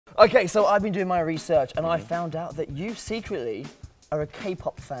Okay, so I've been doing my research and I found out that you secretly are a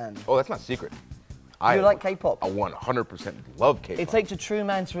K-pop fan. Oh, that's not secret. You like K-pop? I 100% love K-pop. It takes a true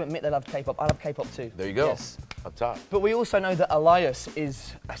man to admit they love K-pop. I love K-pop too. There you go. Yes. Up top. But we also know that Elias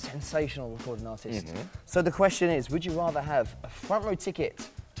is a sensational recording artist. So the question is, would you rather have a front row ticket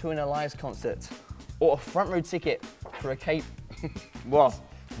to an Elias concert or a front row ticket for a K? Well,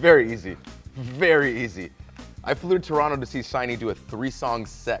 very easy. Very easy. I flew to Toronto to see SHINee do a 3-song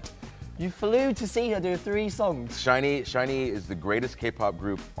set. You flew to see her do 3 songs. SHINee is the greatest K-pop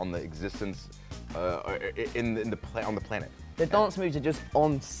group on the existence on the planet. Their dance moves are just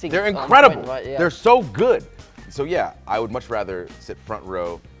on sync. They're incredible. Point, right? Yeah. They're so good. So yeah, I would much rather sit front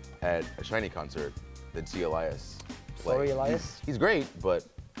row at a SHINee concert than see Elias play. Sorry, Elias. He's great, but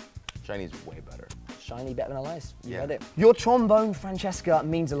SHINee's way better. SHINee better than Elias. You Yeah. heard it. Your trombone, Francesca,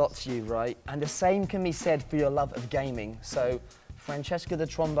 means a lot to you, right? And the same can be said for your love of gaming. So Francesca the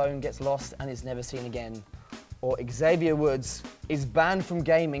trombone gets lost and is never seen again. Or Xavier Woods is banned from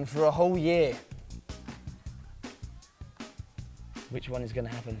gaming for a whole year. Which one is going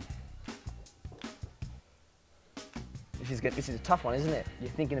to happen? This is good. This is a tough one, isn't it?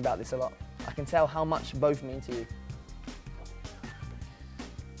 You're thinking about this a lot. I can tell how much both mean to you.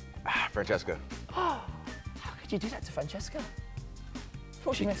 Francesca. How could you do that to Francesca? I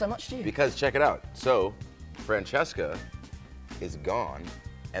thought she meant so much to you. Because check it out. So Francesca is gone,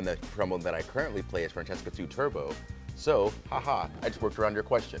 and the trombone that I currently play is Francesca 2 Turbo. So, haha, I just worked around your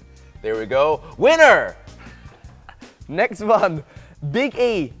question. There we go. Winner! Next one. Big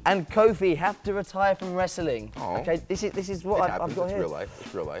E and Kofi have to retire from wrestling. Oh. Okay, this is what I've got it's here. real life.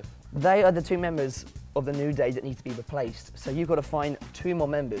 It's real life. They are the 2 members of the New Day that need to be replaced. So you've got to find 2 more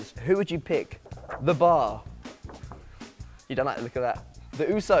members. Who would you pick? The Bar. You don't like the look of that. The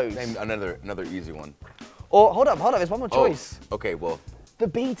Usos. Name another easy one. Or hold up, there's one more choice. Oh, okay, well. The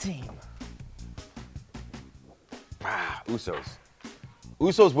B Team. Usos.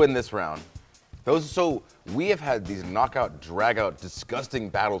 Usos win this round. So we have had these knockout, drag-out, disgusting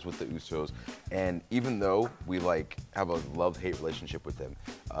battles with the Usos, and even though we have a love-hate relationship with them,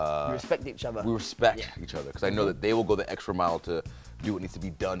 You respect each other. we respect each other because I know that they will go the extra mile to do what needs to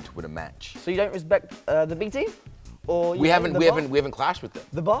be done to win a match. So you don't respect the B Team, or We haven't clashed with them.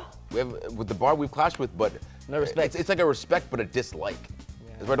 The Bar? With the Bar we've clashed with, but No respect. It's like a respect but a dislike.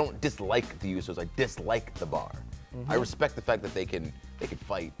 I don't dislike the Usos, I dislike the Bar. I respect the fact that they can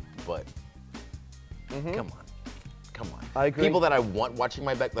fight, but come on. I agree. People that I want watching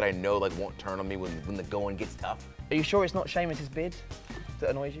my back that I know won't turn on me when the going gets tough. Are you sure it's not Sheamus' beard that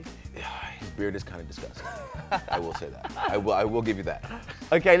annoys you? His beard is kind of disgusting. I will say that. I will give you that.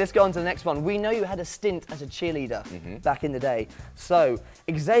 Okay, let's go on to the next one. We know you had a stint as a cheerleader back in the day. So,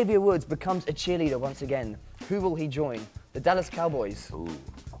 Xavier Woods becomes a cheerleader once again. Who will he join? The Dallas Cowboys, Ooh.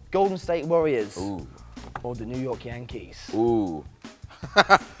 Golden State Warriors, Ooh. or the New York Yankees? Ooh.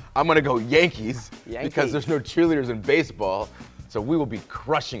 I'm gonna go Yankees because there's no cheerleaders in baseball, so we will be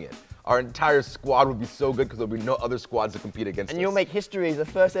crushing it. Our entire squad will be so good because there'll be no other squads to compete against us. And you'll make history as the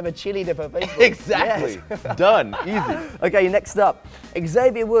first ever cheerleader for baseball. Exactly. Yes. Done. Easy. Okay, next up.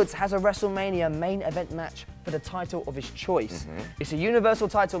 Xavier Woods has a WrestleMania main event match for the title of his choice. It's a universal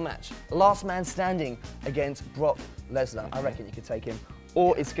title match. Last man standing against Brock Lesnar. I reckon you could take him.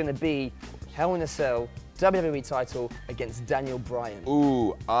 Or it's going to be Hell in a Cell WWE title against Daniel Bryan.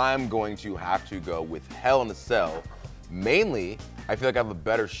 Ooh, I'm going to have to go with Hell in a Cell. Mainly, I feel like I have a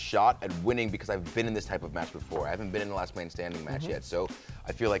better shot at winning because I've been in this type of match before. I haven't been in the last man standing match yet, so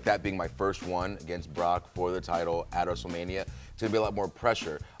I feel like that being my first one against Brock for the title at WrestleMania, it's gonna be a lot more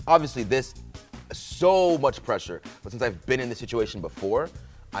pressure. Obviously, this so much pressure, but since I've been in this situation before,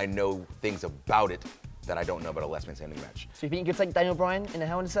 I know things about it that I don't know about a last man standing match. So you think you could take Daniel Bryan in a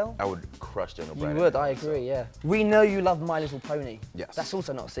Hell in a Cell? I would crush Daniel Bryan. You would, I agree, yeah. We know you love My Little Pony. Yes. That's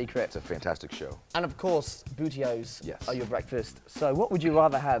also not a secret. It's a fantastic show. And of course, Bootios Yes. are your breakfast. So what would you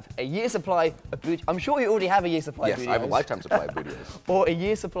rather have? A year supply of Bootios? I'm sure you already have a year supply of Yes, Bootios. I have a lifetime supply of Bootios. Or a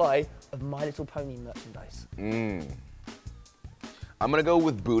year supply of My Little Pony merchandise. I'm gonna go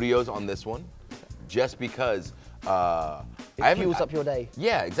with Bootios on this one, just because It fuels up your day.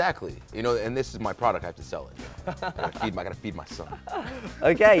 Yeah, exactly. You know, and this is my product. I have to sell it. You know? I gotta feed my son.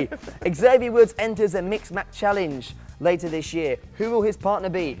 Okay, Xavier Woods enters a mixed match challenge later this year. Who will his partner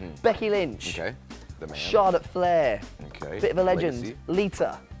be? Becky Lynch. Okay. The man. Charlotte Flair. Okay. Bit of a legend. Legacy.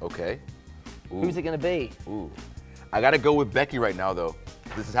 Lita. Okay. Ooh. Who's it gonna be? Ooh. I gotta go with Becky right now, though.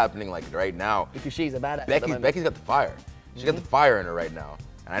 This is happening right now. Because she's a badass. Becky's got the fire. She's got the fire in her right now.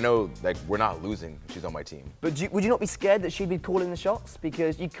 And I know we're not losing. She's on my team. But would you not be scared that she'd be calling the shots?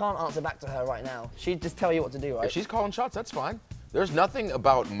 Because you can't answer back to her right now. She'd just tell you what to do, right? If she's calling shots, that's fine. There's nothing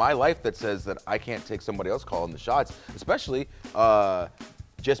about my life that says that I can't take somebody else calling the shots, especially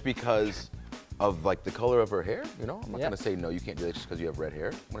just because of like the color of her hair. You know, I'm not gonna say no, you can't do that just because you have red hair.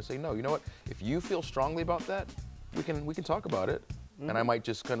 I'm gonna say no. You know what? If you feel strongly about that, we can talk about it, and I might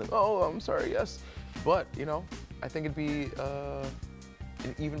just kind of, oh, I'm sorry, yes, but you know, I think it'd be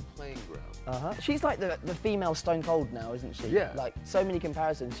an even playing ground. She's like the female Stone Cold now, isn't she? Yeah. Like so many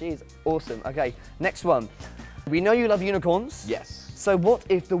comparisons. She's awesome. Okay, next one. We know you love unicorns. Yes. So what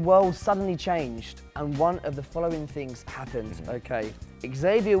if the world suddenly changed and one of the following things happened? Okay.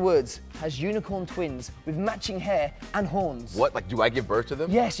 Xavier Woods has unicorn twins with matching hair and horns. What? Like, do I give birth to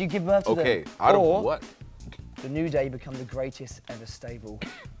them? Yes, you give birth to them. Okay. Out of what? The New Day become the greatest ever stable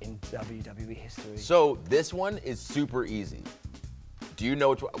in WWE history. So this one is super easy. Do you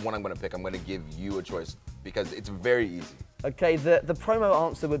know which one I'm going to pick? I'm going to give you a choice because it's very easy. Okay, the promo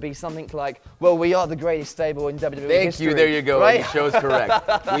answer would be something like, well, we are the greatest stable in WWE history. Thank you, there you go. Right? The show's correct.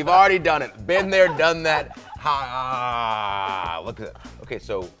 We've already done it. Been there, done that. Look at that. Okay,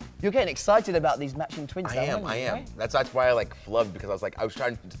 so. You're getting excited about these matching twins. I am. Right? That's why I like flubbed, because I was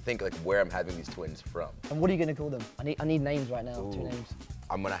trying to think like where I'm having these twins from. And what are you going to call them? I need names right now, 2 names.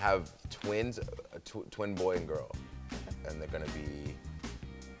 I'm going to have twins, a twin boy and girl. And they're going to be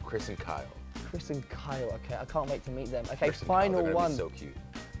Chris and Kyle. Chris and Kyle, okay, I can't wait to meet them. Okay, Chris and final Kyle, one. so cute.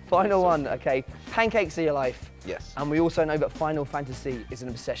 Final one, okay. Pancakes are your life. Yes. And we also know that Final Fantasy is an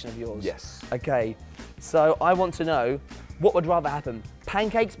obsession of yours. Yes. Okay, so I want to know, what would rather happen?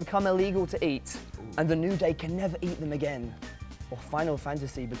 Pancakes become illegal to eat, and the New Day can never eat them again, or Final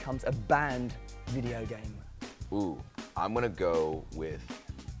Fantasy becomes a banned video game? Ooh, I'm gonna go with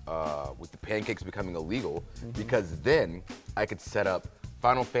the pancakes becoming illegal, because then I could set up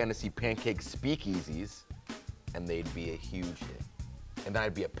Final Fantasy pancake speakeasies, and they'd be a huge hit. And then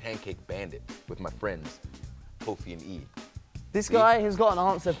I'd be a pancake bandit with my friends, Kofi and E. This guy has got an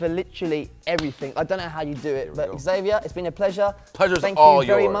answer for literally everything. I don't know how you do it, but Xavier, it's been a pleasure. Pleasure's Thank all you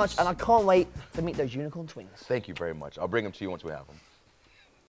very yours. much, and I can't wait to meet those unicorn twins. Thank you very much. I'll bring them to you once we have them.